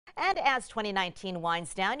And as 2019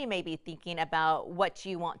 winds down, you may be thinking about what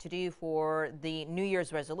you want to do for the New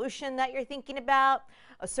Year's resolution that you're thinking about.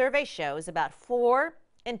 A survey shows about 4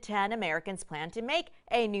 in 10 Americans plan to make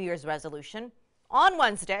a New Year's resolution on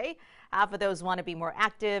Wednesday. Half of those want to be more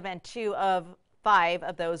active, and 2 of 5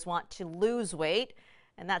 of those want to lose weight.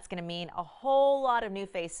 And that's going to mean a whole lot of new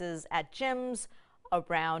faces at gyms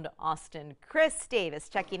around Austin. Chris Davis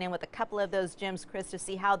checking in with a couple of those gyms, Chris, to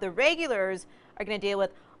see how the regulars are going to deal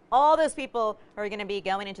with all those people who are going to be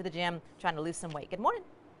going into the gym trying to lose some weight. Good morning.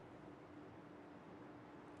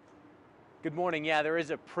 Good morning. Yeah, there is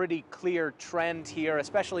a pretty clear trend here,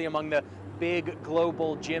 especially among the big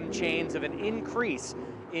global gym chains, of an increase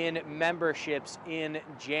in memberships in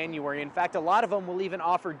January. In fact, a lot of them will even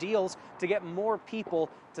offer deals to get more people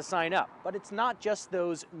to sign up. But it's not just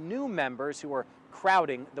those new members who are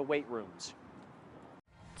crowding the weight rooms.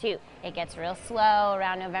 2, it gets real slow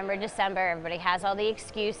around November, December. Everybody has all the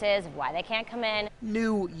excuses of why they can't come in.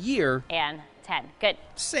 New year. And 10, good.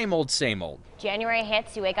 Same old, same old. January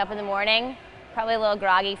hits, you wake up in the morning, probably a little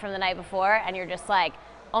groggy from the night before, and you're just like,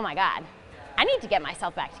 oh my God, I need to get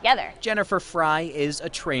myself back together. Jennifer Fry is a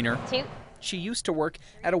trainer. 2. She used to work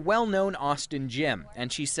at a well-known Austin gym,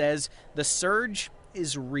 and she says the surge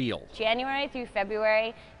is real. January through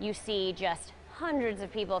February, you see just hundreds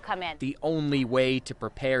of people come in. The only way to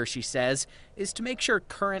prepare, she says, is to make sure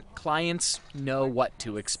current clients know what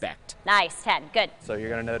to expect. Nice, 10, good. So you're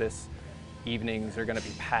going to notice evenings are going to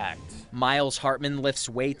be packed. Miles Hartman lifts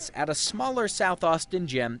weights at a smaller South Austin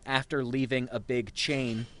gym after leaving a big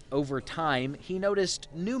chain. Over time, he noticed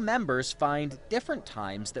new members find different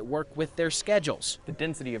times that work with their schedules. The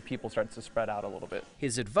density of people starts to spread out a little bit.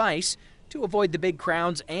 His advice: to avoid the big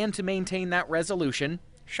crowds and to maintain that resolution,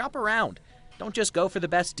 shop around. Don't just go for the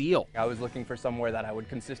best deal. I was looking for somewhere that I would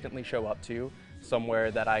consistently show up to,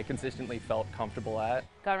 somewhere that I consistently felt comfortable at.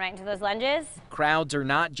 Going right into those lunges. Crowds or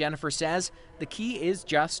not, Jennifer says, the key is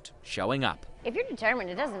just showing up. If you're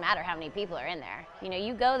determined, it doesn't matter how many people are in there. You know,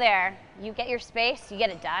 you go there, you get your space, you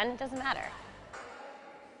get it done, it doesn't matter.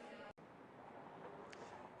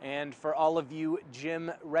 And for all of you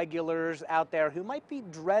gym regulars out there who might be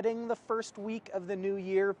dreading the first week of the new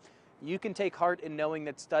year, you can take heart in knowing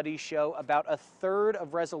that studies show about a third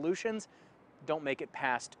of resolutions don't make it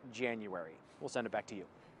past January. We'll send it back to you.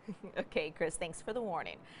 Okay, Chris, thanks for the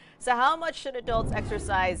warning. So how much should adults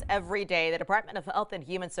exercise every day? The Department of Health and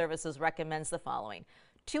Human Services recommends the following: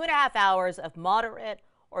 2.5 hours of moderate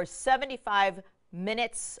or 75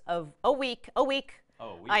 minutes of a week.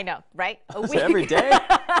 I know, right? A week. Every day?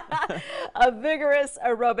 A vigorous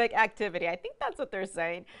aerobic activity. I think that's what they're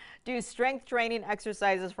saying. Do strength training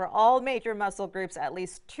exercises for all major muscle groups at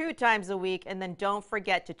least 2 times a week. And then don't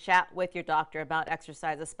forget to chat with your doctor about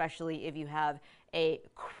exercise, especially if you have a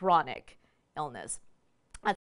chronic illness.